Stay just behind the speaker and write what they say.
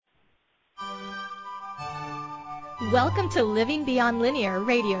Welcome to Living Beyond Linear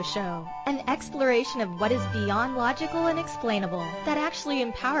radio show, an exploration of what is beyond logical and explainable that actually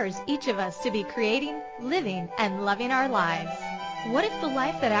empowers each of us to be creating, living, and loving our lives. What if the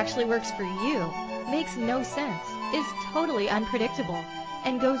life that actually works for you makes no sense, is totally unpredictable,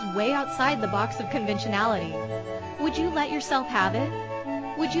 and goes way outside the box of conventionality? Would you let yourself have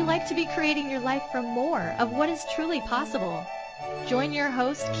it? Would you like to be creating your life from more of what is truly possible? Join your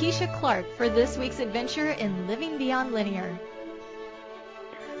host, Keisha Clark, for this week's adventure in Living Beyond Linear.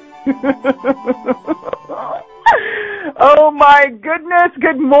 Oh my goodness,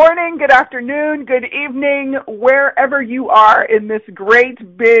 good morning, good afternoon, good evening, wherever you are in this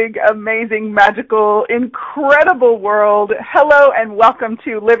great, big, amazing, magical, incredible world. Hello and welcome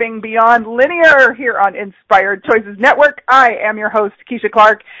to Living Beyond Linear here on Inspired Choices Network. I am your host, Keisha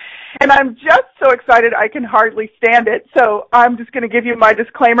Clark. And I'm just so excited I can hardly stand it. So I'm just going to give you my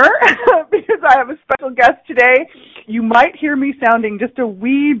disclaimer because I have a special guest today. You might hear me sounding just a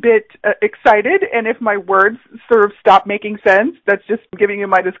wee bit excited, and if my words sort of stop making sense, that's just giving you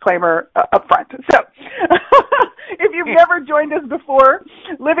my disclaimer up front. So if you've never joined us before,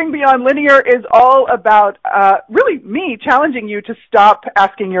 Living Beyond Linear is all about really me challenging you to stop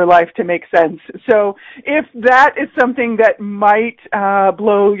asking your life to make sense. So if that is something that might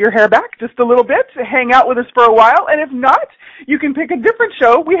blow your hair back just a little bit, hang out with us for a while, and if not, you can pick a different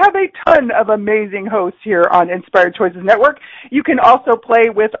show. We have a ton of amazing hosts here on Inspired Choices Network. You can also play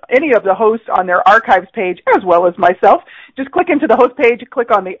with any of the hosts on their archives page, as well as myself. Just click into the host page,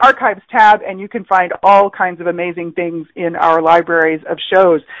 click on the archives tab, and you can find all kinds of amazing things in our libraries of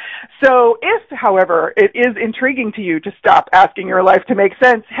shows. So if, however, it is intriguing to you to stop asking your life to make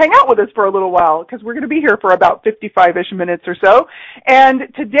sense, hang out with us for a little while, because we're going to be here for about 55-ish minutes or so. And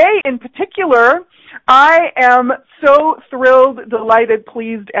today in particular, I am so thrilled, delighted,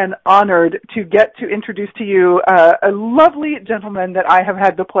 pleased, and honored to get to introduce to you a lovely gentleman that I have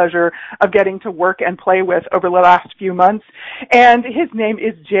had the pleasure of getting to work and play with over the last few months. And his name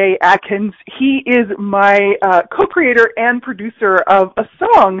is Jay Adkins. He is my co-creator and producer of a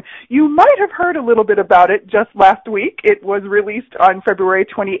song. You might have heard a little bit about it just last week. It was released on February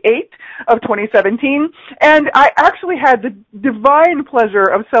 28th of 2017. And I actually had the divine pleasure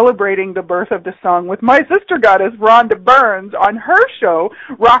of celebrating the birth of the song with my sister goddess, Rhonda Burns, on her show,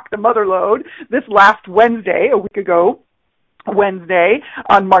 Rock the Motherlode, this last Wednesday, a week ago. Wednesday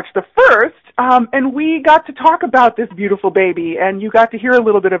on March the 1st, and we got to talk about this beautiful baby, and you got to hear a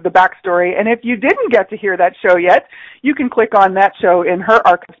little bit of the backstory. And if you didn't get to hear that show yet, you can click on that show in her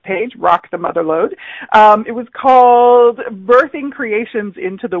archives page, Rock the Motherlode. It was called Birthing Creations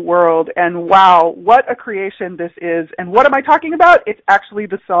into the World, and wow, what a creation this is. And what am I talking about? It's actually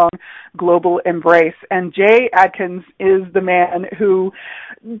the song Global Embrace. And Jay Adkins is the man who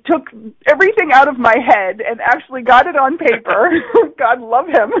took everything out of my head and actually got it on paper. God love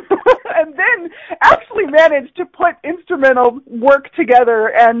him. And then actually managed to put instrumental work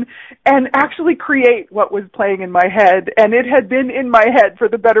together and actually create what was playing in my head. And it had been in my head for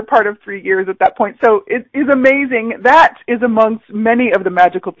the better part of 3 years at that point. So it is amazing. That is amongst many of the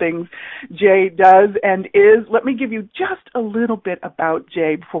magical things Jay does and is. Let me give you just a little bit about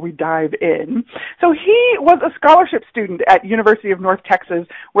Jay before we dive in. So he was a scholarship student at University of North Texas,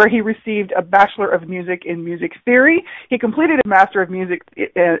 where he received a Bachelor of Music in Music Theory. He completed a Master of Music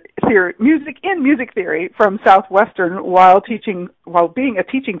in Music Theory from Southwestern while being a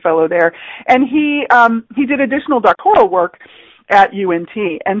teaching fellow there, and he did additional doctoral work at UNT.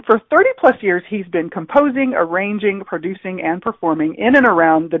 And for 30-plus years, he's been composing, arranging, producing, and performing in and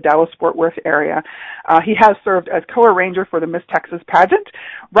around the Dallas-Fort Worth area. He has served as co-arranger for the Miss Texas pageant,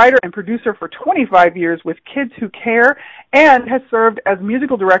 writer and producer for 25 years with Kids Who Care, and has served as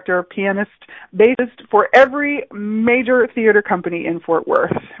musical director, pianist, bassist for every major theater company in Fort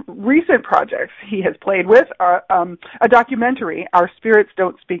Worth. Recent projects he has played with are a documentary, Our Spirits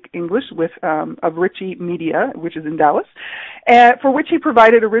Don't Speak English, of Ritchie Media, which is in Dallas, for which he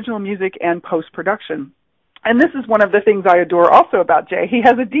provided original music and post-production. And this is one of the things I adore also about Jay. He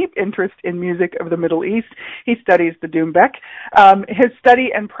has a deep interest in music of the Middle East. He studies the Doumbek. His study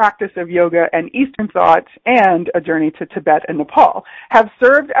and practice of yoga and Eastern thought and a journey to Tibet and Nepal have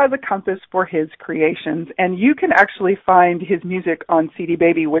served as a compass for his creations. And you can actually find his music on CD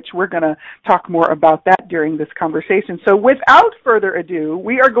Baby, which we're going to talk more about that during this conversation. So without further ado,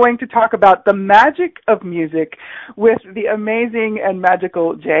 we are going to talk about the magic of music with the amazing and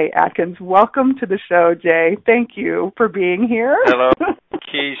magical Jay Adkins. Welcome to the show, Jay. Thank you for being here. Hello,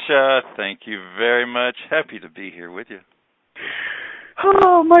 Keisha. Thank you very much. Happy to be here with you.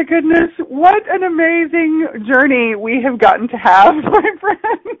 Oh, my goodness. What an amazing journey we have gotten to have, my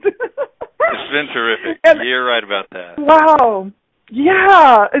friend. been terrific. You're right about that. Wow.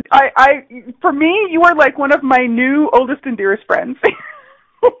 Yeah. For me, you are like one of my new oldest and dearest friends.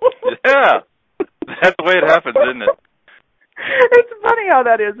 Yeah. That's the way it happens, isn't it? It's funny how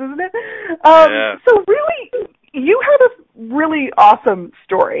that is, isn't it? Yeah. So really, you have a really awesome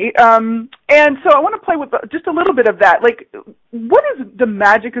story. And so I want to play with just a little bit of that. Like, what is the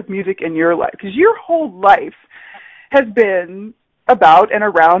magic of music in your life? Because your whole life has been about and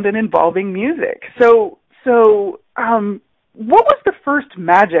around and involving music. So what was the first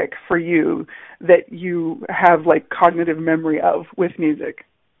magic for you that you have like cognitive memory of with music?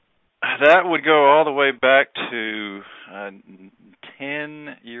 That would go all the way back to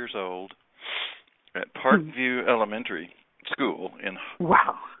 10 years old at Parkview Elementary School in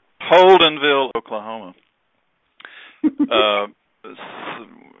Holdenville, Oklahoma.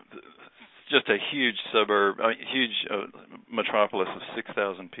 Just a huge suburb, a huge metropolis of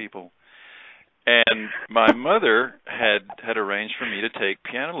 6,000 people. And my mother had arranged for me to take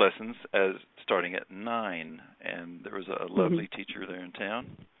piano lessons starting at 9, and there was a lovely teacher there in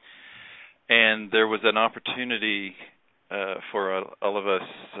town. And there was an opportunity for all of us,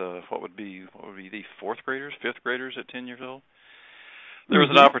 what would be the fourth graders, fifth graders at 10 years old. There was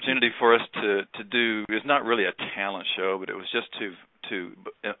an opportunity for us to do. It was not really a talent show, but it was just to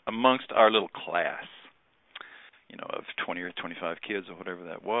amongst our little class, of 20 or 25 kids or whatever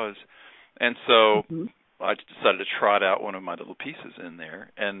that was. And so I decided to trot out one of my little pieces in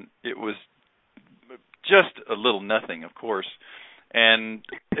there, and it was just a little nothing, of course. And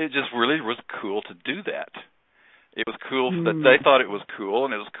it just really was cool to do that. It was cool that they thought it was cool,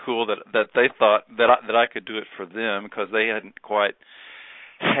 and it was cool that they thought that I could do it for them, because they hadn't quite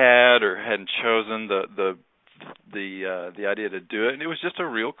had or hadn't chosen the idea to do it. And it was just a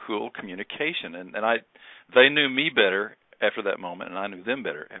real cool communication, and they knew me better after that moment, and I knew them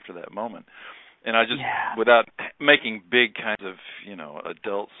better after that moment. And I just, without making big kinds of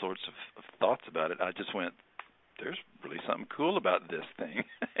adult sorts of thoughts about it, I just went, there's really something cool about this thing,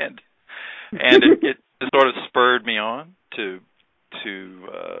 and it sort of spurred me on to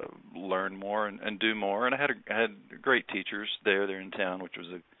learn more and do more. And I had great teachers there in town, which was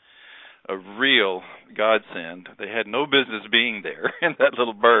a real godsend. They had no business being there in that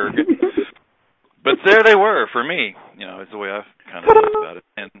little burg, but there they were for me. Is the way I kind of thought about it,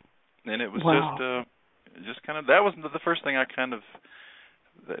 and it was just kind of, that was the first thing that kind of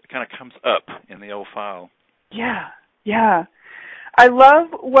comes up in the old file. Yeah. I love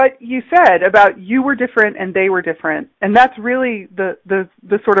what you said about you were different and they were different. And that's really the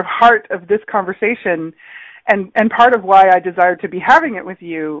sort of heart of this conversation and part of why I desired to be having it with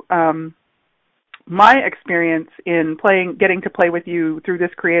you. My experience in getting to play with you through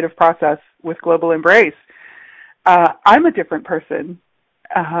this creative process with Global Embrace, I'm a different person.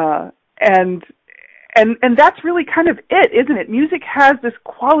 And that's really kind of it, isn't it? Music has this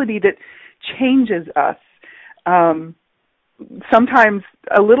quality that changes us. Sometimes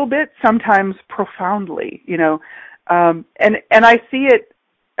a little bit, sometimes profoundly, and I see it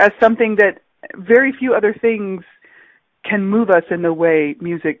as something that very few other things can move us in the way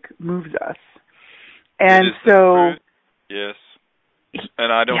music moves us. And so, yes,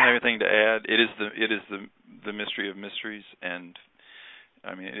 and I don't have anything to add. It is the mystery of mysteries, and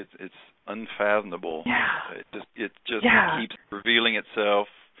I mean it's unfathomable. It just keeps revealing itself,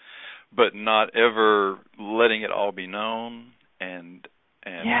 but not ever letting it all be known, and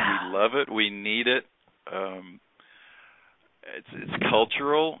we love it. We need it. It's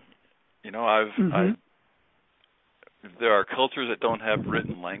cultural. There are cultures that don't have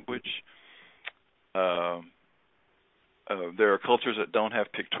written language. There are cultures that don't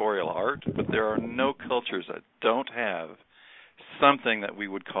have pictorial art, but there are no cultures that don't have something that we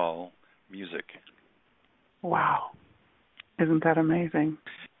would call music. Wow. Isn't that amazing?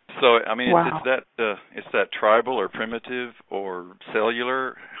 So, I mean, it's that tribal or primitive or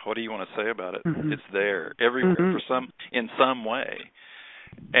cellular. What do you want to say about it? It's there everywhere in some way.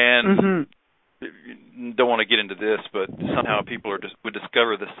 And don't want to get into this, but somehow people would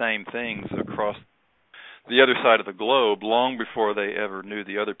discover the same things across the other side of the globe long before they ever knew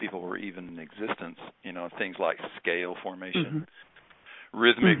the other people were even in existence. Things like scale formation,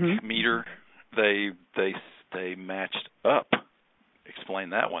 rhythmic meter. They matched up. Explain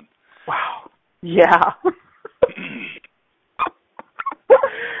that one. Wow. Yeah.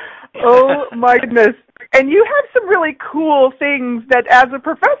 Oh my goodness. And you have some really cool things that as a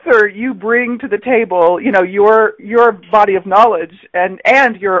professor you bring to the table, your body of knowledge and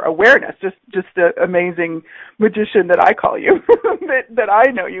your awareness, just the amazing magician that I call you, that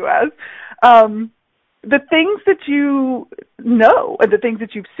I know you as. the things that you know and the things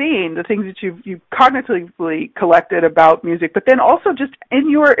that you've seen, the things that you've cognitively collected about music, but then also just in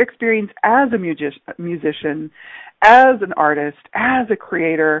your experience as a musician, as an artist, as a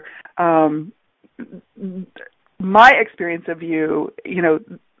creator, my experience of you,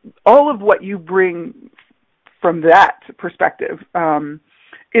 all of what you bring from that perspective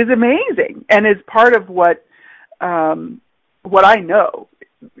is amazing and is part of what I know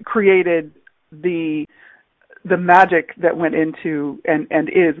created the magic that went into and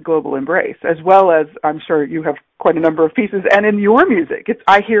is Global Embrace, as well as I'm sure you have quite a number of pieces, and in your music,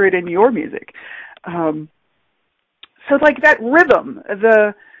 I hear it in your music. So like that rhythm,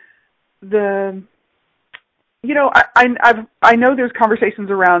 I know there's conversations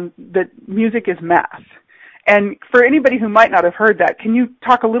around that music is math, and for anybody who might not have heard that, can you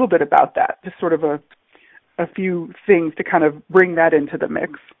talk a little bit about that? Just sort of a few things to kind of bring that into the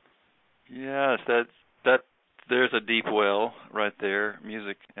mix. Yes, that there's a deep well right there,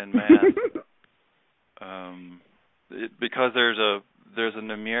 music and math, because there's a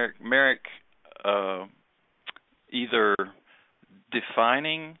numeric either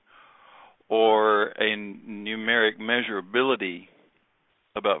defining or a numeric measurability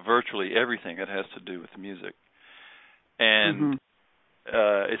about virtually everything that has to do with music, and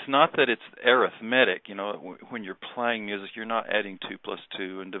it's not that it's arithmetic. When you're playing music, you're not adding 2 plus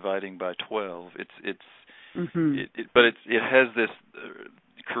 2 and dividing by 12. But it has this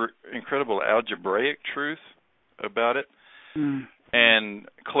incredible algebraic truth about it, and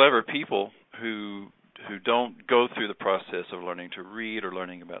clever people who don't go through the process of learning to read or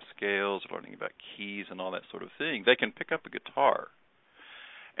learning about scales, or learning about keys and all that sort of thing, they can pick up a guitar.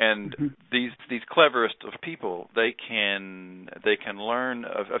 And these cleverest of people, they can learn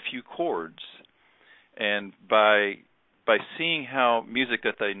a few chords, and by seeing how music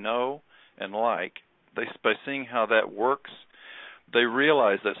that they know and like, by seeing how that works, they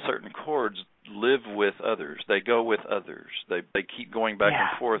realize that certain chords live with others. They go with others. They keep going back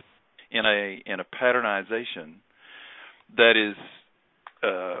and forth in a patternization that is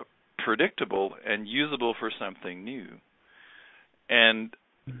predictable and usable for something new. And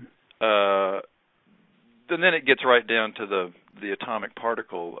then it gets right down to the atomic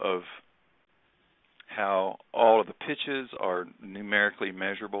particle of how all of the pitches are numerically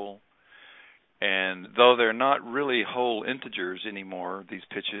measurable. And though they're not really whole integers anymore, these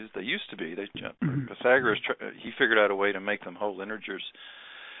pitches, they used to be. Pythagoras, he figured out a way to make them whole integers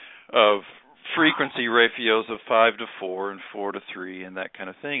of frequency ratios of 5 to 4 and 4 to 3 and that kind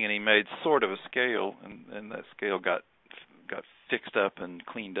of thing. And he made sort of a scale, and that scale got fixed up and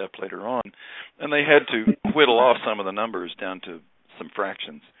cleaned up later on, and they had to whittle off some of the numbers down to some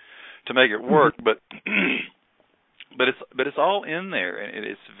fractions to make it work. But it's all in there, and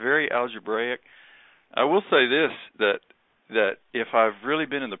it's very algebraic. I will say this, that if I've really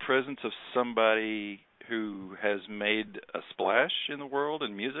been in the presence of somebody who has made a splash in the world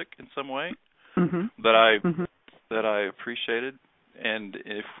in music in some way that I appreciated, and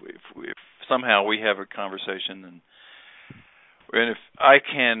if somehow we have a conversation and if I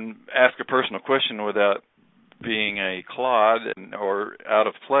can ask a personal question without being a clod or out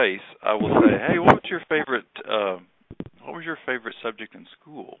of place, I will say, "Hey, what was your favorite subject in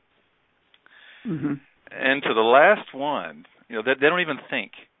school?" And to the last one, they don't even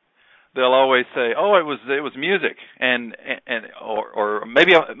think. They'll always say, "Oh, it was music," or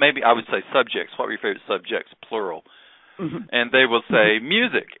maybe I would say subjects. What were your favorite subjects, plural? And they will say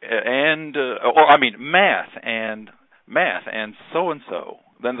music and math and so-and-so.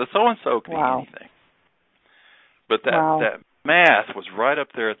 Then the so-and-so can be anything. But that math was right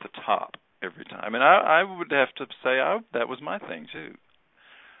up there at the top every time. And I would have to say that was my thing, too.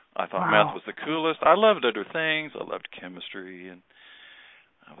 I thought math was the coolest. I loved other things. I loved chemistry, and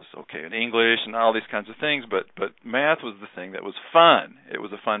I was okay in English and all these kinds of things. But math was the thing that was fun. It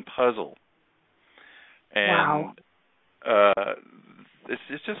was a fun puzzle. And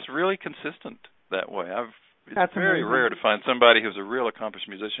it's just really consistent that way. It's very rare to find somebody who's a real accomplished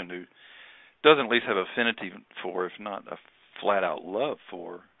musician who doesn't at least have affinity for, if not a flat-out love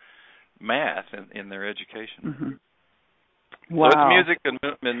for, math in their education. So it's music and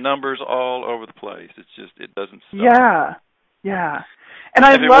numbers all over the place. It's just, it doesn't stop. Yeah. And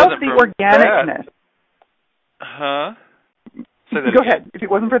I love the organicness. Go ahead. If it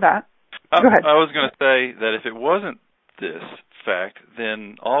wasn't for that, go ahead. I was going to say that if it wasn't this fact,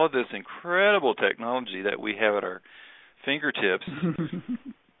 then all of this incredible technology that we have at our fingertips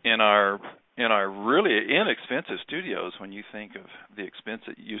in our really inexpensive studios, when you think of the expense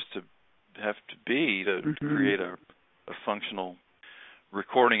it used to have to be to create a functional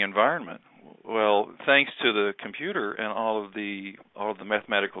recording environment, well, thanks to the computer and all of the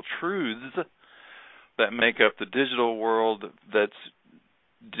mathematical truths that make up the digital world that's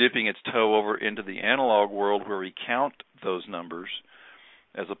dipping its toe over into the analog world where we count those numbers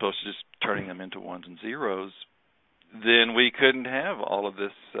as opposed to just turning them into ones and zeros, then we couldn't have all of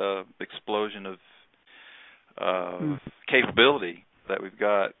this explosion of capability that we've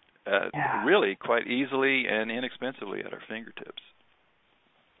got really quite easily and inexpensively at our fingertips.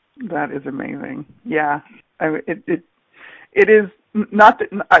 That is amazing. Yeah, it is not that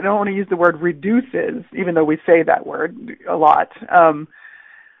I don't want to use the word reduces, even though we say that word a lot.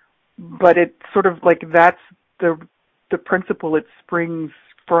 But it's sort of like that's the principle it springs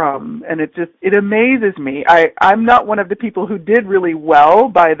from, and it amazes me. I'm not one of the people who did really well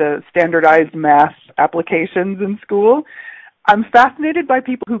by the standardized math applications in school. I'm fascinated by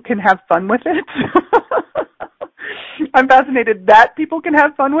people who can have fun with it. I'm fascinated that people can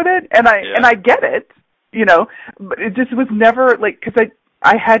have fun with it, and I get it, but it just was never because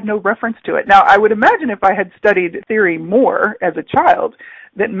I had no reference to it. Now, I would imagine if I had studied theory more as a child,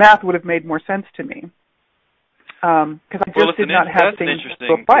 that math would have made more sense to me. Because I just did not have things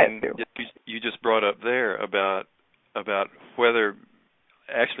to apply it to. You just brought up there about whether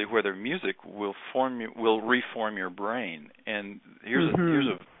music will reform your brain. And here's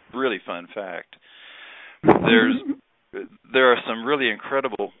a really fun fact. There are some really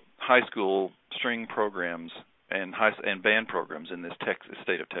incredible high school string programs and band programs in this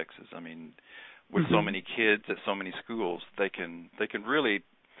state of Texas. I mean, with so many kids at so many schools, they can really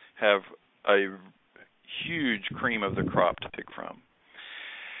have a huge cream of the crop to pick from.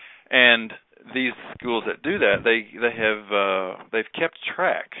 And these schools that do that, they've kept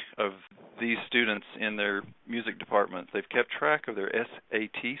track of these students in their music departments. They've kept track of their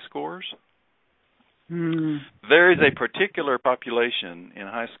SAT scores. There is a particular population in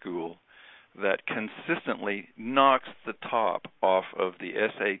high school that consistently knocks the top off of the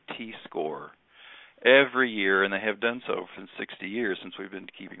SAT score every year, and they have done so for 60 years since we've been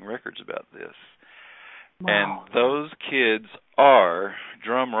keeping records about this. Wow. And those kids are,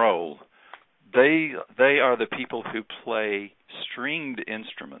 drum roll, they are the people who play stringed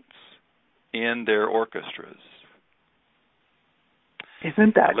instruments in their orchestras.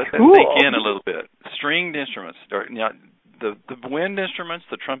 Isn't that Let cool? that sink in a little bit. Stringed instruments. The wind instruments,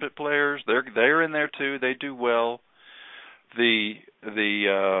 the trumpet players, they're in there too. They do well. The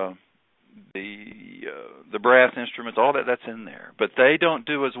brass instruments, all that's in there. But they don't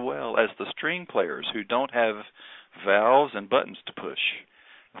do as well as the string players who don't have valves and buttons to push.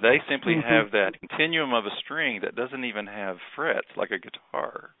 They simply have that continuum of a string that doesn't even have frets like a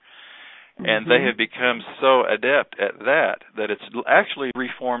guitar. And they have become so adept at that it's actually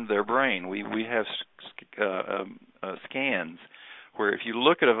reformed their brain. We have scans where if you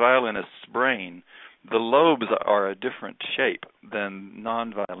look at a violinist's brain, the lobes are a different shape than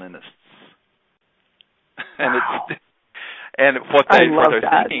non-violinists. And and what they're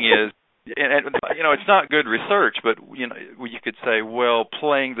thinking is, and it's not good research, but you could say, well,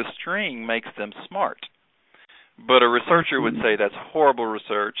 playing the string makes them smart. But a researcher would say that's horrible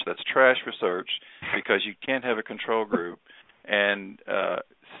research, that's trash research, because you can't have a control group. And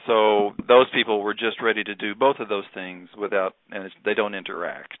so those people were just ready to do both of those things and they don't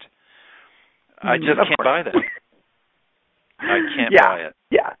interact. I just can't buy that. I can't buy it.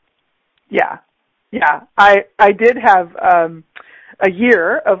 Yeah. I did have a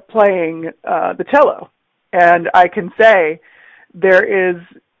year of playing the cello, and I can say there is,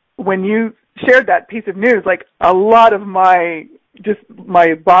 when you shared that piece of news, like a lot of my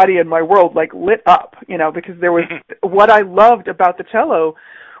body and my world lit up, because there was what I loved about the cello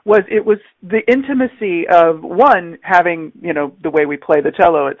was it was the intimacy of one having, the way we play the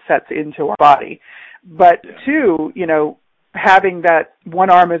cello, it sets into our body, but two, having that one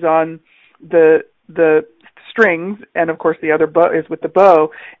arm is on the strings, and of course the other bow is with the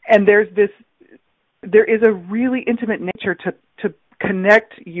bow, and there is a really intimate nature to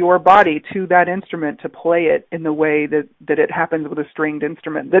connect your body to that instrument to play it in the way that it happens with a stringed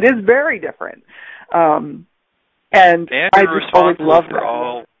instrument that is very different. And I just always loved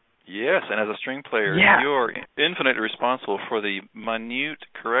that. Yes, and as a string player, you're infinitely responsible for the minute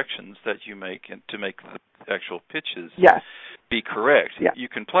corrections that you make to make the actual pitches be correct. Yes. You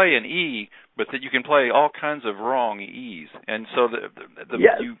can play an E, but you can play all kinds of wrong E's. And so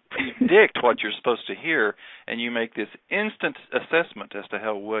you predict what you're supposed to hear, and you make this instant assessment as to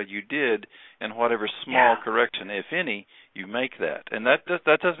how well you did, and whatever small correction, if any, you make that. And that doesn't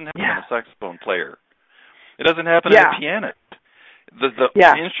happen in a saxophone player. It doesn't happen in a pianist. The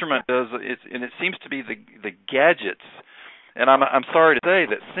instrument does, and it seems to be the gadgets And I'm sorry to say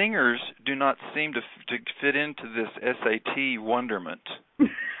that singers do not seem to fit into this SAT wonderment.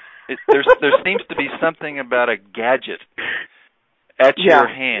 There seems to be something about a gadget at your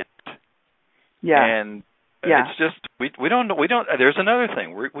hand. Yeah. And it's just we don't know. There's another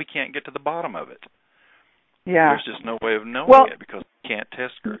thing. We can't get to the bottom of it. Yeah. There's just no way of knowing it because we can't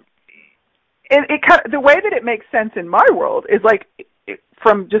test group. It kind of, the way that it makes sense in my world is like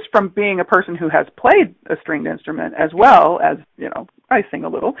from being a person who has played a stringed instrument as well as, you know, I sing a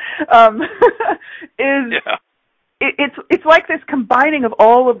little, it's like this combining of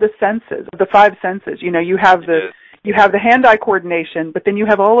all of the senses, the five senses. You know, you have the hand-eye coordination, but then you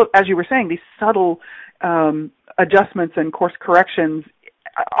have all of, as you were saying, these subtle adjustments and course corrections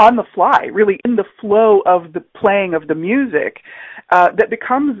on the fly, really in the flow of the playing of the music, that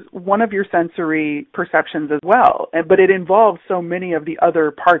becomes one of your sensory perceptions as well. But it involves so many of the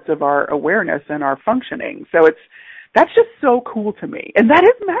other parts of our awareness and our functioning. So that's just so cool to me. And that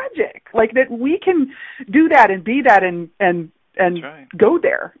is magic. Like that we can do that and be that and right. Go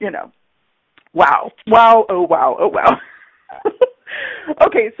there, you know. Wow. Wow. Oh, wow. Oh, wow.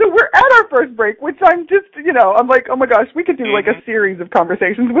 Okay, so we're at our first break, which I'm just, you know, I'm like, oh my gosh, we could do like a series of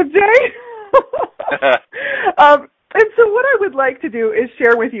conversations with Jay. And so what I would like to do is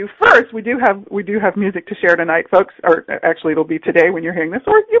share with you first. We do have music to share tonight, folks. Or actually, it'll be today when you're hearing this,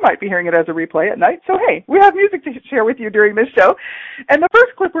 or you might be hearing it as a replay at night. So hey, we have music to share with you during this show. And the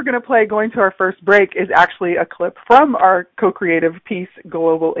first clip we're going to play, going to our first break, is actually a clip from our co-creative piece,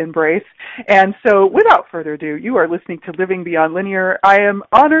 Global Embrace. And so, without further ado, you are listening to Living Beyond Linear. I am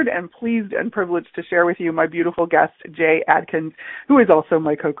honored and pleased and privileged to share with you my beautiful guest, Jay Adkins, who is also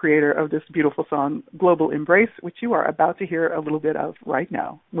my co-creator of this beautiful song, Global Embrace, which you are about to hear a little bit of right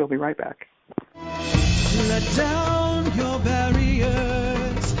now. We'll be right back. Let down your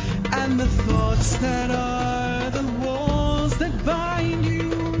barriers and the thoughts that are the walls that bind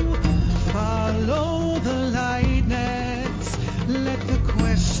you. Follow the lightness. Let the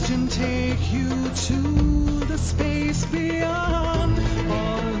question take you to the space beyond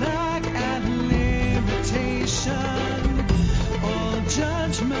all lack and limitation, all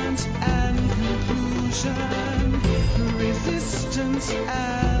judgment and conclusion, resistance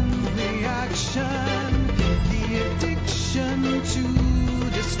and reaction, the addiction to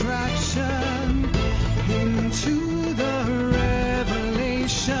distraction, into the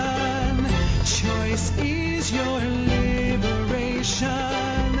revelation. Choice is your liberation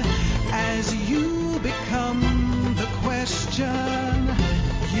as you become the question.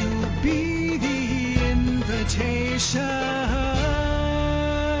 You be the invitation.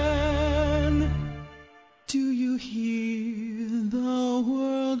 Do you hear the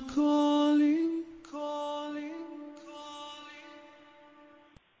world calling, calling, calling?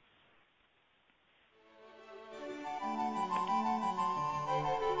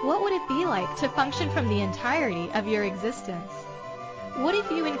 What would it be like to function from the entirety of your existence? What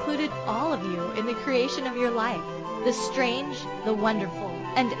if you included all of you in the creation of your life, the strange, the wonderful,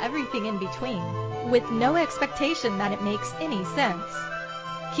 and everything in between, with no expectation that it makes any sense?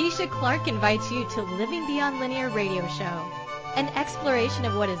 Keisha Clark invites you to Living Beyond Linear radio show, an exploration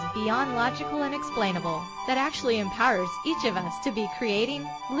of what is beyond logical and explainable that actually empowers each of us to be creating,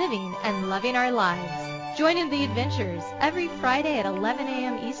 living, and loving our lives. Join in the adventures every Friday at 11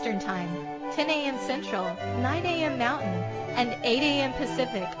 a.m. Eastern Time, 10 a.m. Central, 9 a.m. Mountain, and 8 a.m.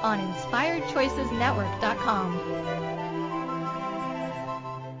 Pacific on InspiredChoicesNetwork.com.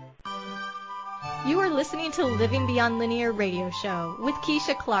 You are listening to Living Beyond Linear radio show with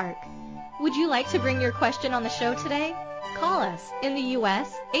Keisha Clark. Would you like to bring your question on the show today? Call us in the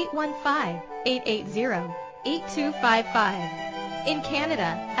U.S. 815-880-8255. In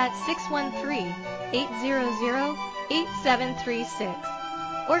Canada at 613-800-8736.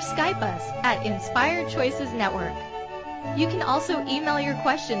 Or Skype us at Inspired Choices Network. You can also email your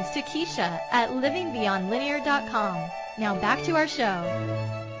questions to Keisha at livingbeyondlinear.com. Now back to our show.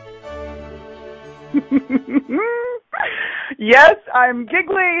 Yes, I'm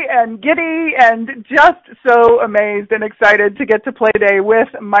giggly and giddy and just so amazed and excited to get to play today with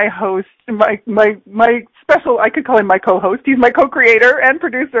my host, my special, I could call him my co-host. He's my co-creator and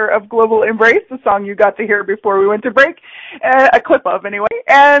producer of Global Embrace, the song you got to hear before we went to break, a clip of anyway.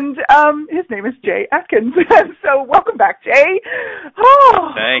 And his name is Jay Adkins. So welcome back, Jay.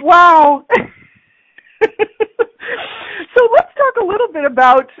 Oh, thanks. Wow. So let's talk a little bit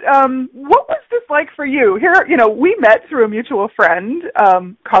about what was this like for you? Here, we met through a mutual friend,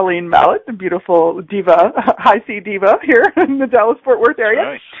 Colleen Mallett, the beautiful diva, high C diva here in the Dallas-Fort Worth area.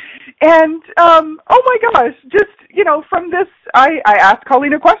 Right. And, oh my gosh, just, from this, I asked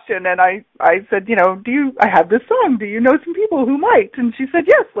Colleen a question, and I said, I have this song, do you know some people who might? And she said,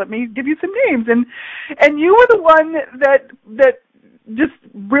 yes, let me give you some names. And you were the one that just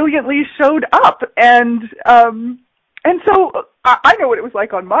brilliantly showed up, and so I know what it was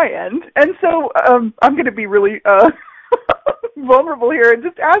like on my end, and so I'm going to be really vulnerable here and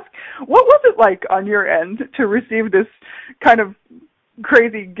just ask, what was it like on your end to receive this kind of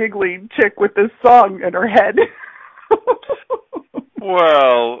crazy, giggly chick with this song in her head?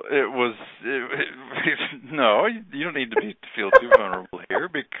 Well, no, you don't need to feel too vulnerable here,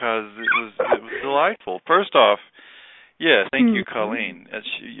 because it was delightful. First off, yeah, thank you, Colleen.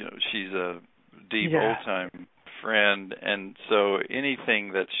 She's a deep, old-time friend, and so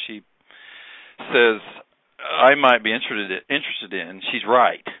anything that she says I might be interested in, she's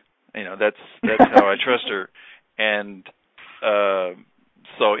right. That's how I trust her, and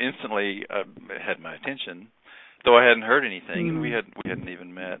so instantly it had my attention, though I hadn't heard anything, and we hadn't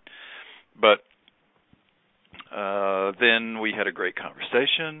even met. But then we had a great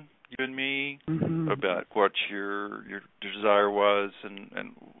conversation, you and me, about what your desire was, and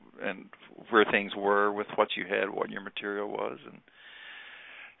where things were with what you had, what your material was,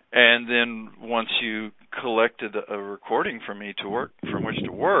 and then once you collected a recording from me from which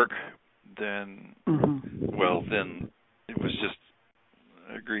to work, then then it was just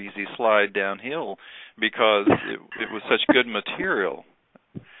a greasy slide downhill, because it was such good material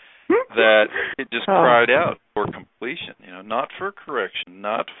that it just cried out for completion. Not for correction,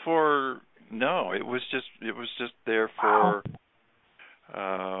 not for it was just there for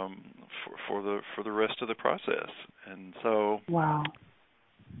the rest of the process, and so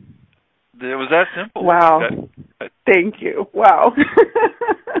it was that simple. Wow. Thank you. Wow.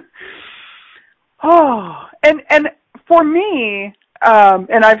 And for me,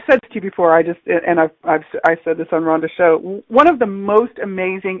 and I've said to you before, I said this on Rhonda's show, one of the most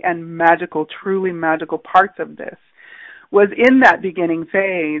amazing and magical, truly magical parts of this was in that beginning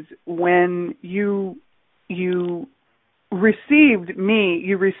phase when you received me,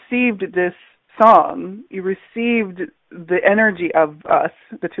 you received this song, you received the energy of us,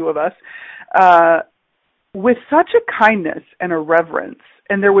 the two of us, with such a kindness and a reverence.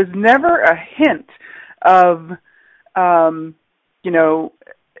 And there was never a hint of,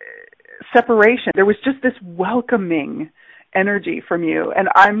 separation. There was just this welcoming energy from you. And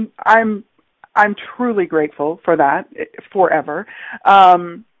I'm truly grateful for that forever.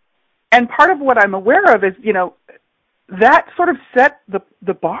 And part of what I'm aware of is, that sort of set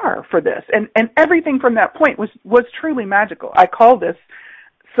the bar for this, and everything from that point was truly magical. I call this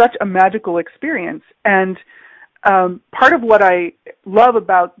such a magical experience, and part of what I love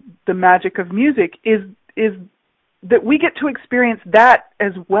about the magic of music is that we get to experience that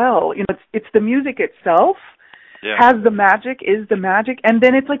as well. It's the music itself has the magic, is the magic, and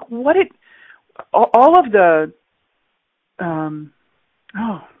then it's like all of the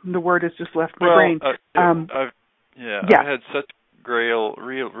the word has just left my brain. I've had such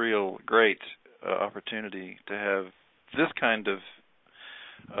real great opportunity to have this kind of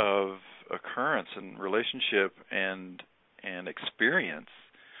occurrence and relationship and experience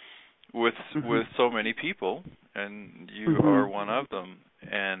with so many people, and you are one of them.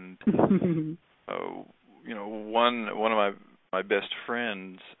 And one of my best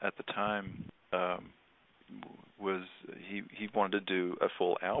friends at the time was he wanted to do a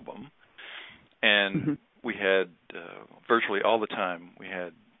full album, and we had virtually all the time we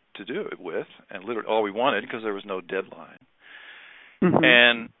had to do it with, and literally all we wanted, because there was no deadline.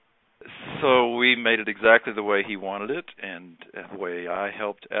 And so we made it exactly the way he wanted it, and the way I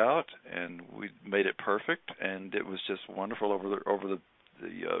helped out, and we made it perfect, and it was just wonderful over the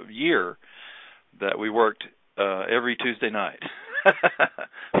year that we worked every Tuesday night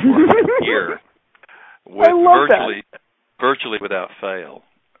for a year, with virtually without fail,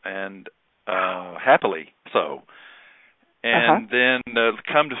 and happily so. And then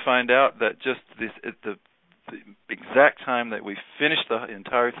come to find out that just the exact time that we finished the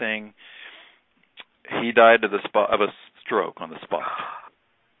entire thing, he died of a stroke on the spot.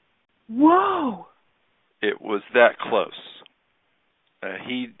 Whoa! It was that close.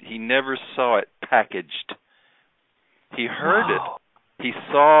 He never saw it packaged. He heard it. He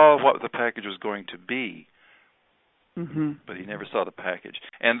saw what the package was going to be, but he never saw the package.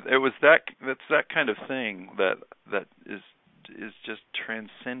 And it was that's that kind of thing that is just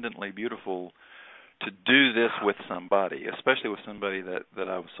transcendently beautiful do this with somebody, especially with somebody that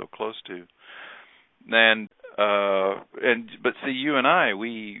I was so close to. But see, you and I,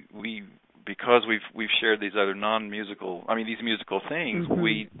 we because we've shared these other non-musical, these musical things,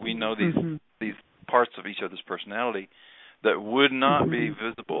 we know these parts of each other's personality that would not be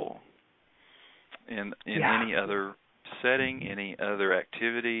visible in any other setting, any other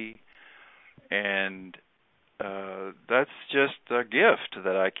activity, and that's just a gift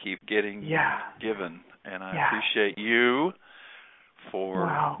that I keep getting given, and I appreciate you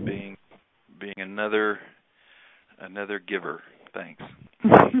for being another giver. Thanks.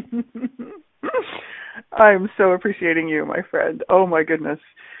 I'm so appreciating you, my friend. Oh my goodness.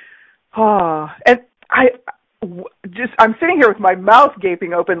 And I'm sitting here with my mouth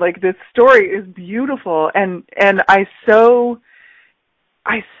gaping open, like this story is beautiful, and I so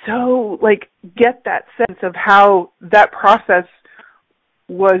like get that sense of how that process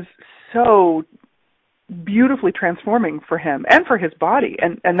was so beautifully transforming for him and for his body,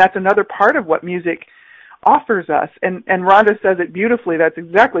 and that's another part of what music offers us. And Rhonda says it beautifully. That's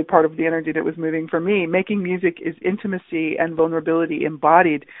exactly part of the energy that was moving for me. Making music is intimacy and vulnerability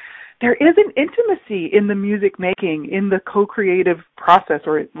embodied. There is an intimacy in the music making, in the co-creative process,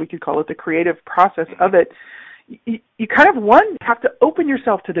 or we could call it the creative process of it. You kind of, one, have to open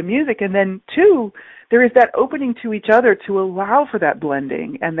yourself to the music, and then two, there is that opening to each other to allow for that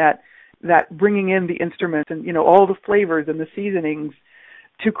blending and that bringing in the instruments and, all the flavors and the seasonings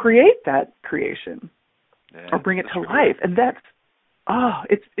to create that creation or bring it to life. And that's,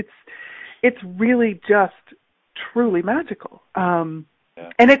 it's really just truly magical. And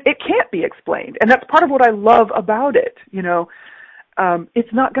it can't be explained. And that's part of what I love about it.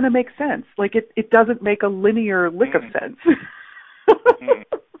 It's not going to make sense. Like it doesn't make a linear lick of sense.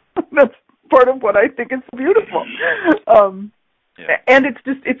 That's part of what I think is beautiful. And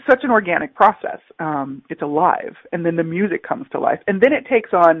it's such an organic process. It's alive. And then the music comes to life. And then it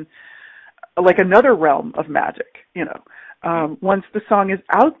takes on like another realm of magic, once the song is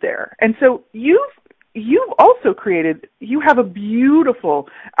out there. And so you've also you have a beautiful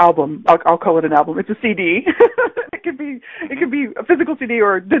album. I'll call it an album. It's a CD. It could be a physical CD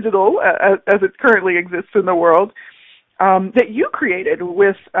or digital, as it currently exists in the world, that you created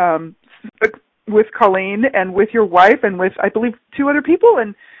with Colleen and with your wife and with, I believe, 2 other people,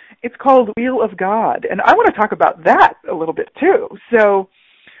 and it's called Wheel of God. And I want to talk about that a little bit too. So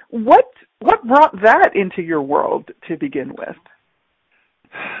what brought that into your world to begin with?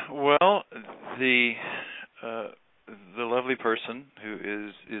 Well, the lovely person who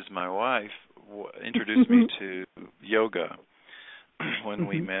is my wife introduced me to yoga when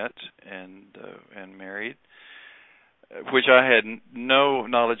we met and married, which I had no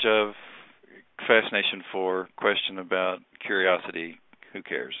knowledge of, fascination for, question about, curiosity. Who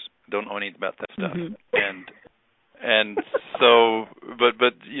cares? Don't know anything about that stuff. And so,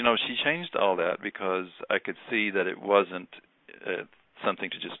 but she changed all that because I could see that it wasn't something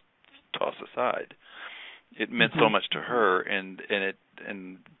to just toss aside. It meant so much to her, and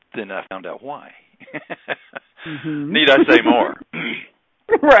then I found out why. Need I say more?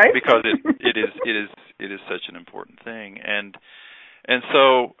 Right. Because it is such an important thing, and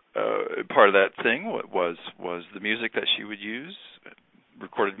so part of that thing was the music that she would use,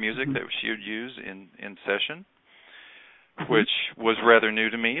 recorded music that she would use in session, which was rather new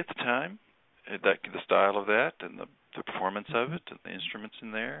to me at the time. The style of that and the performance of it, and the instruments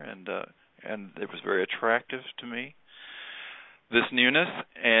in there, and it was very attractive to me, this newness.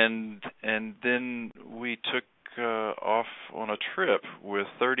 And then we took off on a trip with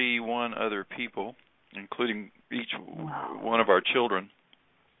 31 other people, including each one of our children.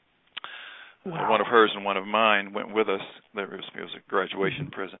 One of hers and one of mine went with us. It was a graduation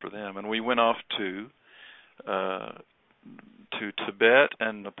present for them, and we went off to Tibet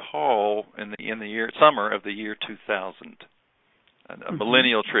and Nepal in the summer of the year 2000, a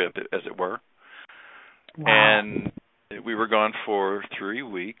millennial trip, as it were. And we were gone for 3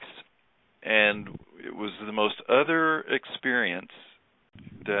 weeks, and it was the most other experience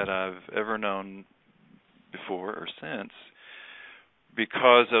that I've ever known before or since,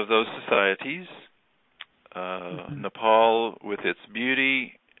 because of those societies. Nepal, with its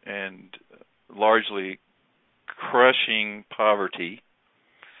beauty and largely crushing poverty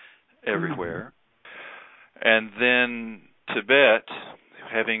everywhere, and then Tibet,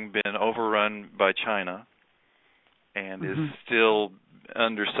 having been overrun by China and is still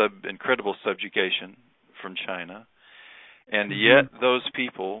under incredible subjugation from China, and yet those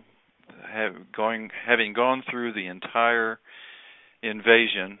people having gone through the entire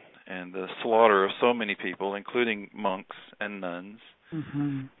invasion and the slaughter of so many people, including monks and nuns,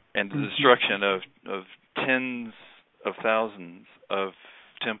 and the destruction of tens of thousands of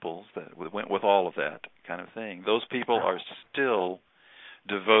temples that went with all of that kind of thing. Those people are still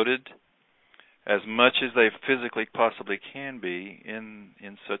devoted as much as they physically possibly can be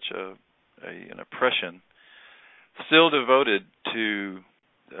in such an oppression, still devoted to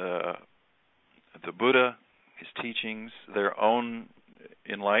the Buddha, his teachings, their own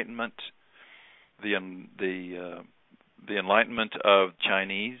enlightenment, the enlightenment of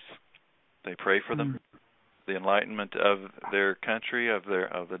Chinese. They pray for them. The enlightenment of their country, of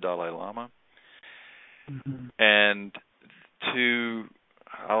the Dalai Lama. And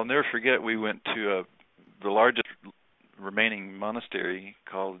I'll never forget, we went to the largest remaining monastery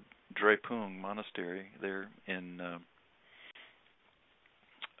called Drepung Monastery there in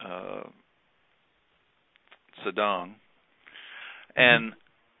Sedong. And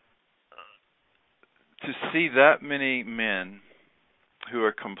to see that many men who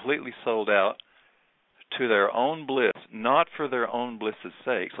are completely sold out to their own bliss, not for their own bliss's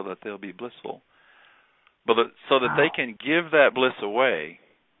sake, so that they'll be blissful, but so that they can give that bliss away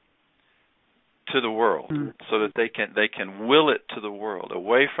to the world, so that they can will it to the world,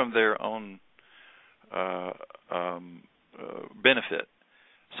 away from their own benefit,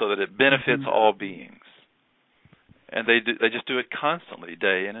 so that it benefits all beings. And they just do it constantly,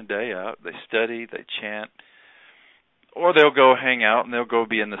 day in and day out. They study, they chant, or they'll go hang out and they'll go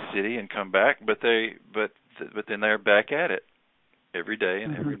be in the city and come back. But then they're back at it every day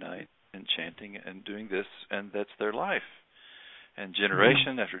and every night, and chanting and doing this, and that's their life. And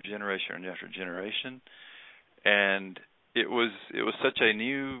generation after generation after generation, and it was such a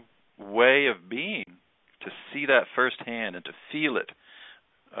new way of being to see that firsthand and to feel it.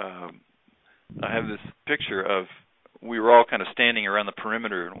 I have this picture of, we were all kind of standing around the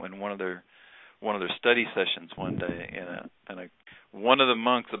perimeter in one of their study sessions one day, and one of the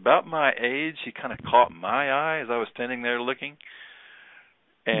monks about my age, he kind of caught my eye as I was standing there looking,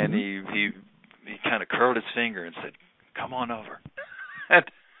 and he kind of curled his finger and said, "Come on over," and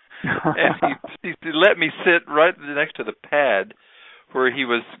he let me sit right next to the pad where he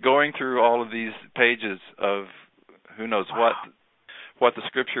was going through all of these pages of who knows what the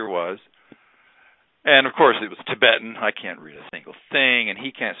scripture was. And of course, it was Tibetan. I can't read a single thing, and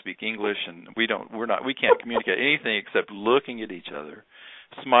he can't speak English, and we can't communicate anything except looking at each other,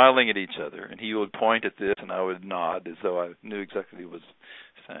 smiling at each other. And he would point at this, and I would nod as though I knew exactly what he was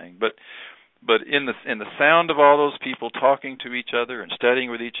saying. But in the sound of all those people talking to each other and studying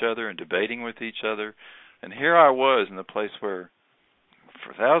with each other and debating with each other, and here I was in the place where,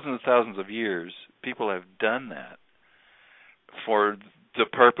 for thousands and thousands of years, people have done that for the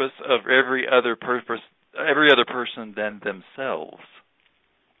purpose of every other person than themselves.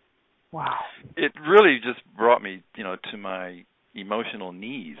 Wow! It really just brought me, to my emotional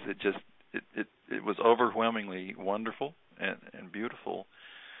knees. It was overwhelmingly wonderful and beautiful.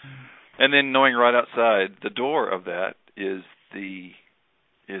 And then knowing right outside the door of that is the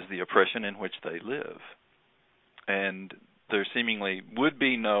oppression in which they live, and there seemingly would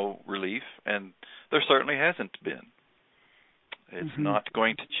be no relief, and there certainly hasn't been. It's not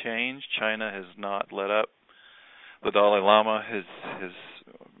going to change. China has not let up. The Dalai Lama has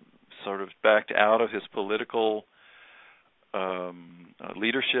sort of backed out of his political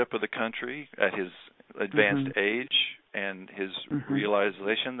leadership of the country at his advanced age, and his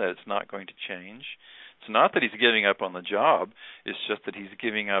realization that it's not going to change. It's not that he's giving up on the job. It's just that he's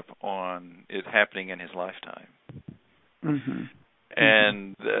giving up on it happening in his lifetime.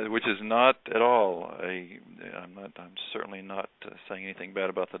 And which is not at all I'm certainly not saying anything bad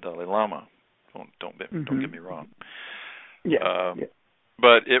about the Dalai Lama. Don't get me wrong.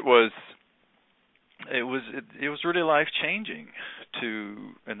 But it was really life changing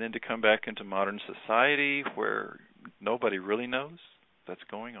and then to come back into modern society where nobody really knows that's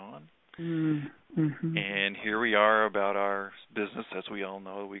going on. And here we are about our business, as we all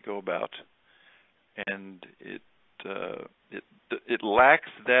know we go about, and it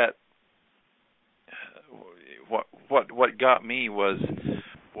lacks that. What got me was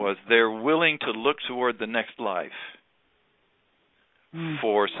they're willing to look toward the next life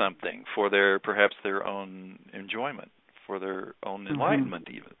for something, for perhaps their own enjoyment, for their own enlightenment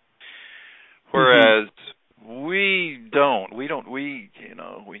even. Whereas we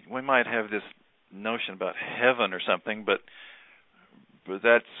might have this notion about heaven or something, but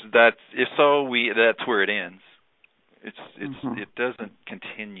that's if so, that's where it ends. It doesn't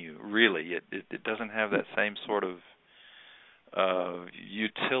continue really. It doesn't have that same sort of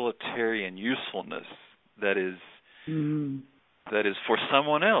utilitarian usefulness that is for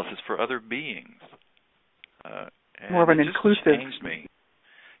someone else. It's for other beings. And more of an it just inclusive. Changed me.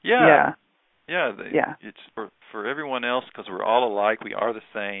 Yeah. Yeah. It's for everyone else, because we're all alike. We are the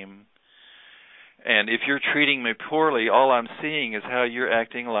same. And if you're treating me poorly, all I'm seeing is how you're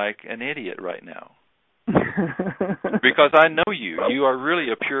acting like an idiot right now. Because I know you. You are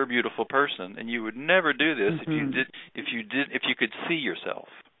really a pure, beautiful person, and you would never do this if you could see yourself.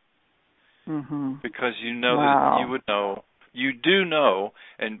 Because you know that you would know. You do know,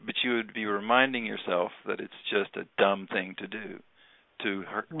 but you would be reminding yourself that it's just a dumb thing to do, to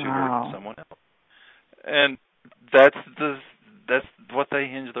hurt someone else. And that's what they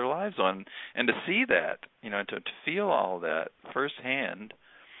hinge their lives on. And to see that, to feel all that firsthand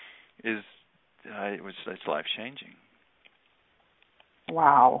it's life changing.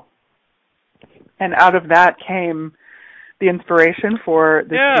 Wow. And out of that came the inspiration for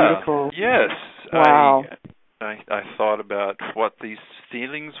this beautiful. Yes. Wow. I thought about what these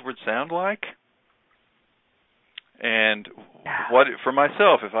feelings would sound like, and what for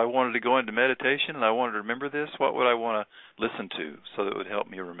myself, if I wanted to go into meditation and I wanted to remember this, what would I want to listen to so that it would help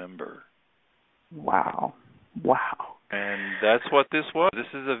me remember? Wow. And that's what this was. This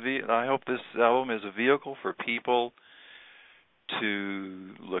is I hope this album is a vehicle for people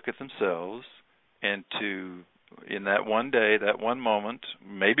to look at themselves and to, in that one day, that one moment,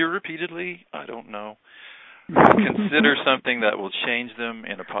 maybe repeatedly, I don't know, consider something that will change them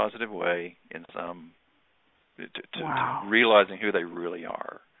in a positive way, in some to realizing who they really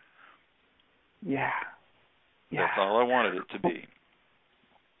are. Yeah. That's all I wanted it to be.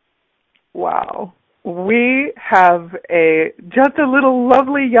 Wow. We have just a little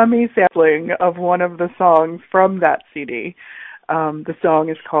lovely, yummy sampling of one of the songs from that CD. The song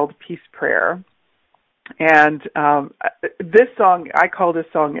is called Peace Prayer. And this song, I call this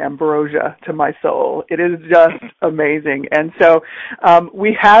song ambrosia to my soul. It is just amazing. And so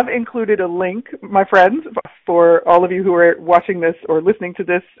we have included a link, my friends, for all of you who are watching this or listening to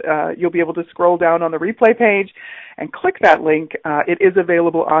this. You'll be able to scroll down on the replay page and click that link. It is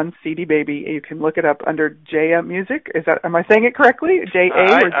available on CD Baby. You can look it up under Jaya Music. Am I saying it correctly? J-A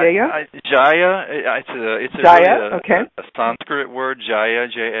or Jaya? Jaya. It's Jaya, really a Sanskrit word, Jaya,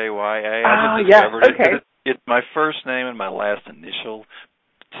 J-A-Y-A. I just discovered it. It's my first name and my last initial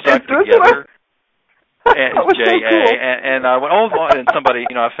stuck together. And it's J-A. So cool. And I went, and somebody,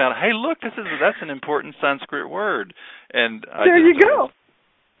 I found, hey, look, that's an important Sanskrit word. And there you go.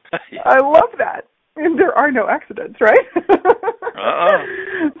 I love that. And there are no accidents, right?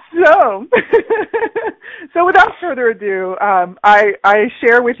 So without further ado, I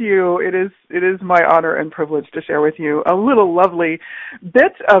share with you, it is my honor and privilege to share with you a little lovely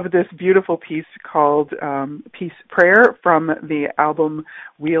bit of this beautiful piece called Peace Prayer from the album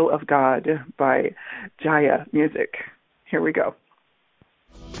Wheel of God by Jaya Music. Here we go.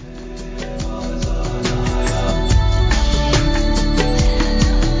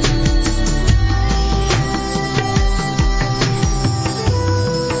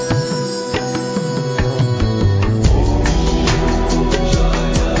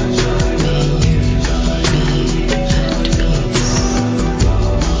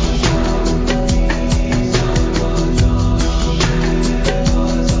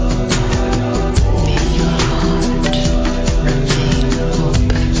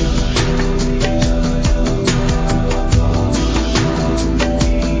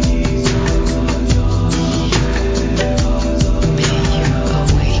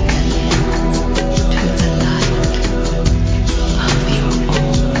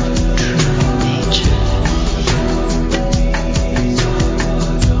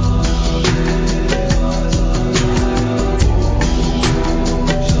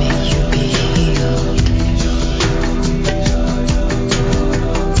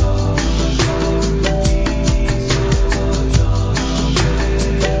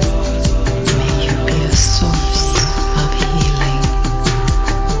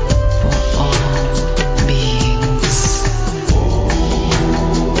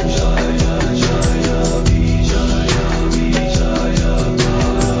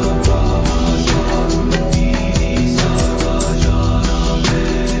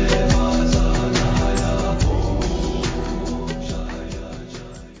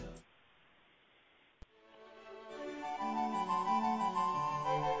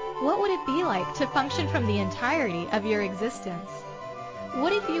 What would it be like to function from the entirety of your existence?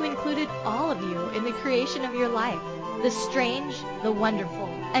 What if you included all of you in the creation of your life, the strange, the wonderful,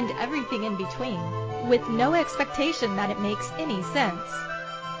 and everything in between, with no expectation that it makes any sense?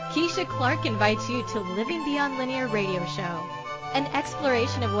 Keisha Clark invites you to Living Beyond Linear Radio Show. an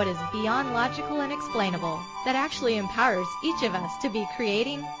exploration of what is beyond logical and explainable that actually empowers each of us to be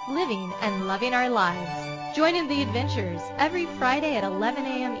creating, living, and loving our lives. Join in the adventures every Friday at 11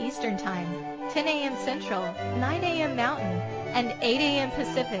 a.m. Eastern Time, 10 a.m. Central, 9 a.m. Mountain, and 8 a.m.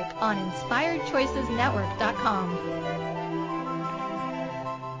 Pacific on InspiredChoicesNetwork.com.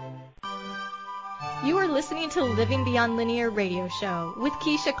 You are listening to Living Beyond Linear Radio Show with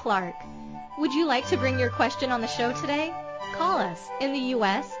Keisha Clark. Would you like to bring your question on the show today? Call us in the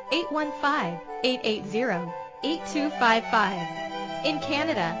U.S. 815-880-8255. In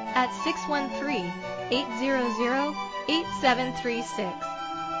Canada at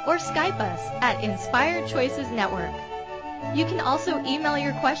 613-800-8736. Or Skype us at Inspired Choices Network. You can also email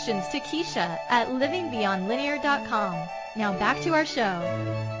your questions to Keisha at livingbeyondlinear.com. Now back to our show.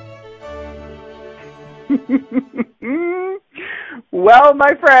 Well,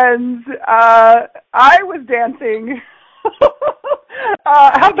 my friends, I was dancing.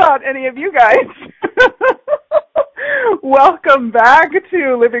 How about any of you guys? Welcome back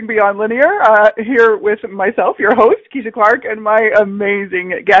to Living Beyond Linear, here with myself, your host, Keisha Clark, and my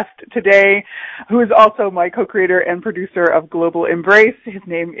amazing guest today, who is also my co-creator and producer of Global Embrace. His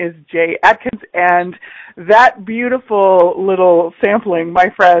name is Jay Atkins, and that beautiful little sampling, my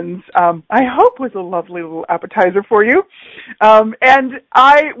friends, I hope was a lovely little appetizer for you. And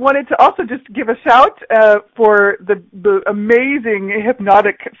I wanted to also just give a shout for the amazing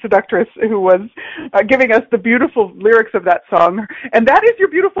hypnotic seductress who was giving us the beautiful lyrics of that song. And that is your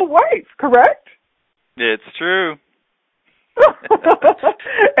beautiful wife, correct? It's true.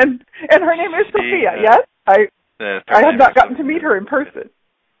 and her name is Sophia, yes? I have not gotten to meet her in person.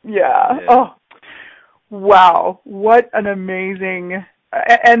 Yeah. Oh, wow. What an amazing...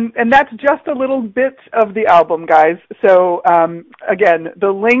 And that's just a little bit of the album, guys. So, again,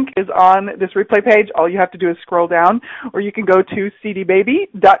 the link is on this replay page. All you have to do is scroll down, or you can go to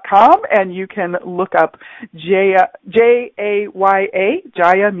cdbaby.com and you can look up Jaya,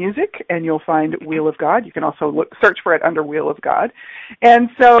 Jaya Music, and you'll find Wheel of God. You can also search for it under Wheel of God. And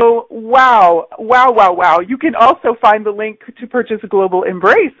so, wow. You can also find the link to purchase Global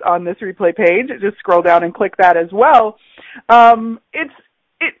Embrace on this replay page. Just scroll down and click that as well.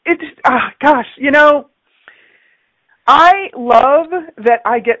 Gosh, you know, I love that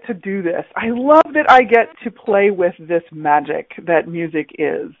I get to do this. I love that I get to play with this magic that music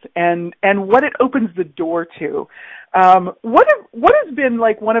is, and what it opens the door to. What has been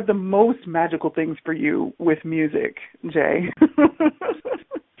like one of the most magical things for you with music, Jay?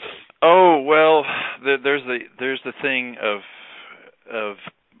 Oh, well, there's the thing of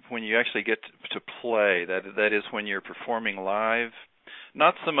when you actually get to play. That is when you're performing live.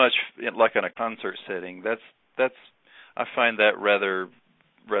 Not so much like in a concert setting. That's I find that rather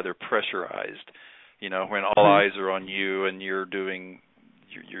pressurized. You know, when all eyes are on you and you're doing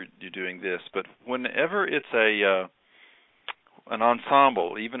this. But whenever it's an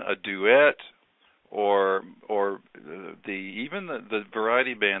ensemble, even a duet, or the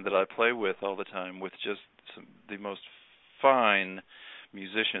variety band that I play with all the time, with just the most fine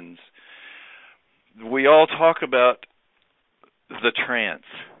musicians, we all talk about the trance.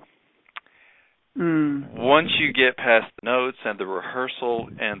 Once you get past the notes and the rehearsal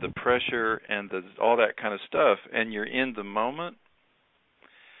and the pressure and all that kind of stuff, and you're in the moment,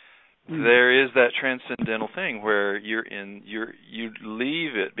 there is that transcendental thing where you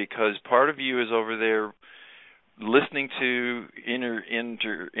leave it because part of you is over there listening to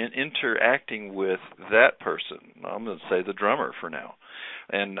interacting with that person. I'm going to say the drummer for now.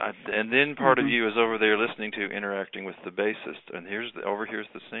 And then part of you is over there listening to interacting with the bassist, and over here's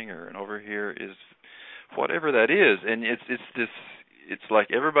the singer, and over here is whatever that is, and it's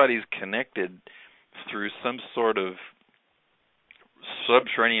like everybody's connected through some sort of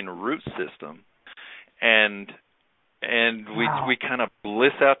subterranean root system, and we kind of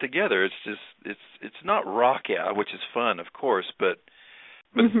bliss out together. It's just it's not rock out, which is fun, of course, but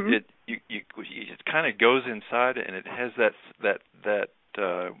it kind of goes inside, and it has that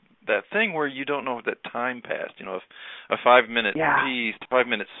thing where you don't know that time passed. You know, if a 5-minute piece,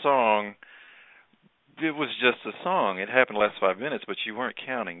 5-minute song, it was just a song. It happened the last 5 minutes, but you weren't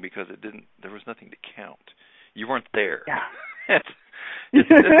counting because there was nothing to count. You weren't there. Yeah. it's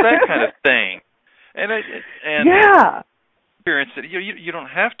that kind of thing. And experience it. You don't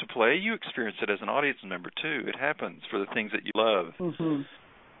have to play. You experience it as an audience member too. It happens for the things that you love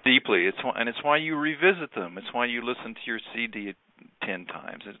deeply. It's why you revisit them. It's why you listen to your CD 10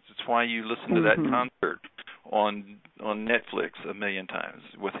 times. It's why you listen to that concert on Netflix a million times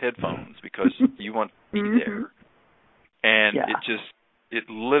with headphones, because you want to be there. And it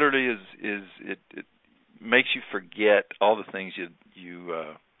literally is makes you forget all the things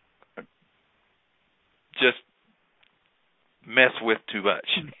you just mess with too much,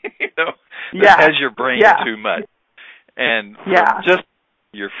 that has your brain too much, and just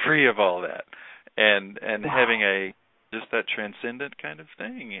you're free of all that, and having just that transcendent kind of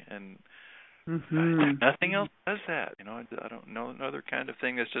thing, and nothing else does that. I don't know another kind of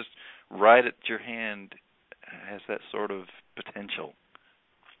thing that's just right at your hand has that sort of potential.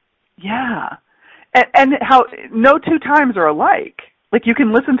 Yeah, and how no two times are alike. Like you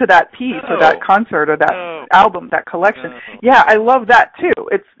can listen to that piece or that concert or that album, that collection. Yeah, I love that too.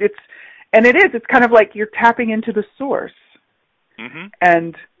 It's kind of like you're tapping into the source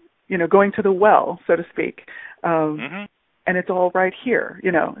and going to the well, so to speak. And it's all right here,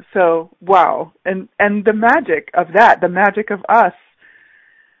 So wow, and the magic of that, the magic of us,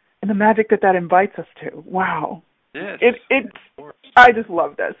 and the magic that invites us to. Wow. Yes. I just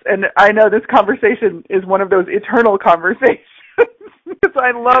love this, and I know this conversation is one of those eternal conversations because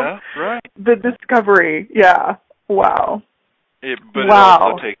I love the discovery. Yeah. Wow. It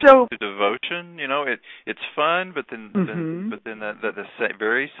also takes to devotion. It's fun, but then the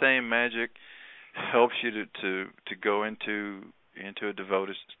very same magic helps you to go into a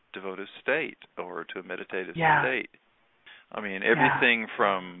devoted state or to a meditative state. I mean, everything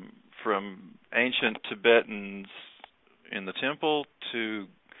from ancient Tibetans in the temple to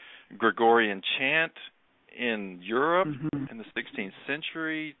Gregorian chant in Europe in the 16th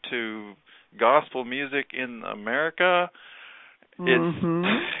century to gospel music in America.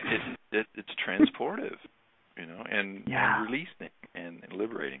 It's transportive, and releasing and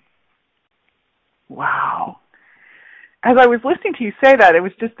liberating. Wow. As I was listening to you say that, it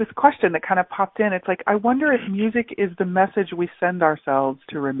was just this question that kind of popped in. It's like, I wonder if music is the message we send ourselves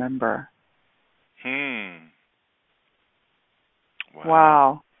to remember.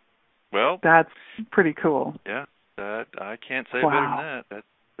 Wow. Well, that's pretty cool. Yeah, that I can't say better than that.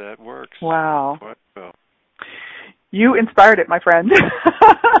 That works. Wow. Quite well. You inspired it, my friend.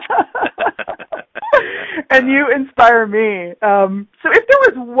 And you inspire me. So if there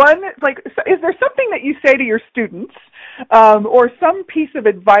was one, is there something that you say to your students, or some piece of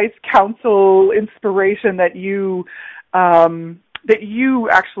advice, counsel, inspiration that you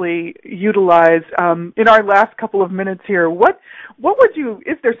actually utilize in our last couple of minutes here? What would you,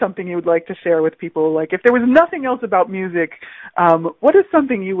 is there something you would like to share with people? Like if there was nothing else about music, what is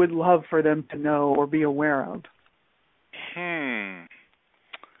something you would love for them to know or be aware of?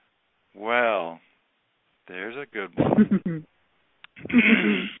 Well, there's a good one.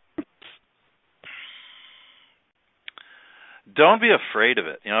 Don't be afraid of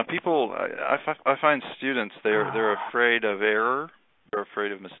it. People. I find students they're afraid of error. They're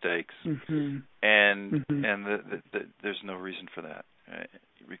afraid of mistakes, and there's no reason for that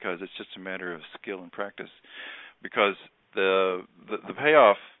because it's just a matter of skill and practice. Because the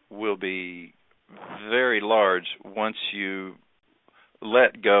payoff will be very large once you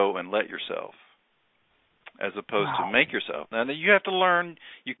let go and let yourself, as opposed to make yourself. Now you have to learn.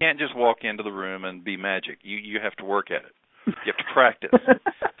 You can't just walk into the room and be magic. You have to work at it. You have to practice.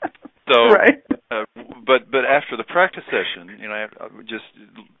 So, but after the practice session, just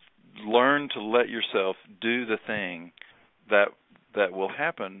learn to let yourself do the thing that will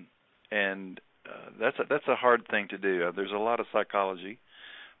happen, and that's a hard thing to do. There's a lot of psychology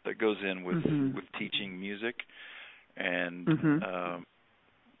that goes in with teaching music, and there's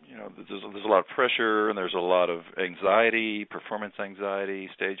a lot of pressure, and there's a lot of anxiety, performance anxiety,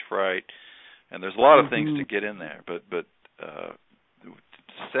 stage fright, and there's a lot of things to get in there. But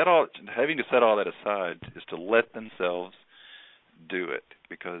having to set all that aside is to let themselves do it,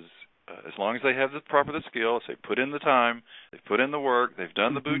 because as long as they have the skills, they put in the time, they put in the work, they've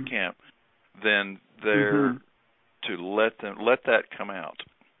done the boot camp, then they're to let that come out.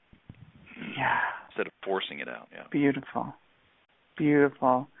 Yeah. Instead of forcing it out. Yeah. Beautiful.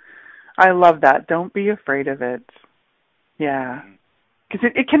 Beautiful. I love that. Don't be afraid of it. Yeah. Because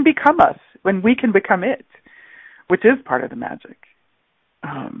it can become us when we can become it, which is part of the magic.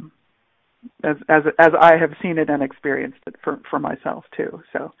 As I have seen it and experienced it for myself too.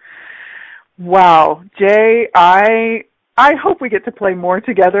 So, wow, Jay, I hope we get to play more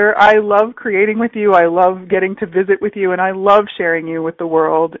together. I love creating with you. I love getting to visit with you, and I love sharing you with the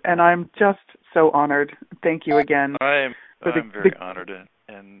world. And I'm just so honored. Thank you again. I'm very honored,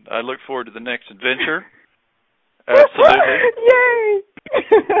 and I look forward to the next adventure. Absolutely. Yay!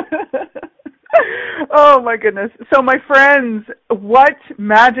 Oh, my goodness. So, my friends, what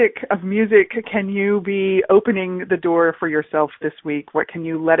magic of music can you be opening the door for yourself this week? What can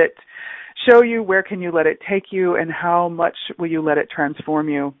you let it show you? Where can you let it take you? And how much will you let it transform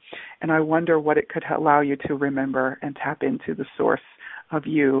you? And I wonder what it could allow you to remember and tap into the source of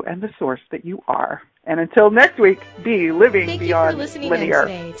you and the source that you are. And until next week, be living Thank beyond you for listening linear. in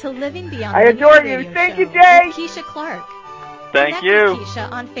today to Living Beyond I Linear adore you. Radio Thank Show you, Jay. with Keisha Clark. Thank Connect you. with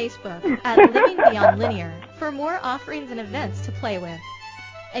Keisha on Facebook at Living Beyond Linear for more offerings and events to play with.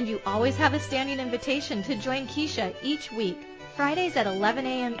 And you always have a standing invitation to join Keisha each week, Fridays at 11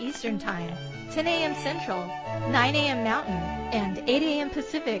 a.m. Eastern Time, 10 a.m. Central, 9 a.m. Mountain, and 8 a.m.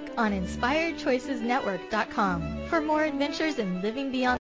 Pacific on InspiredChoicesNetwork.com for more adventures in Living Beyond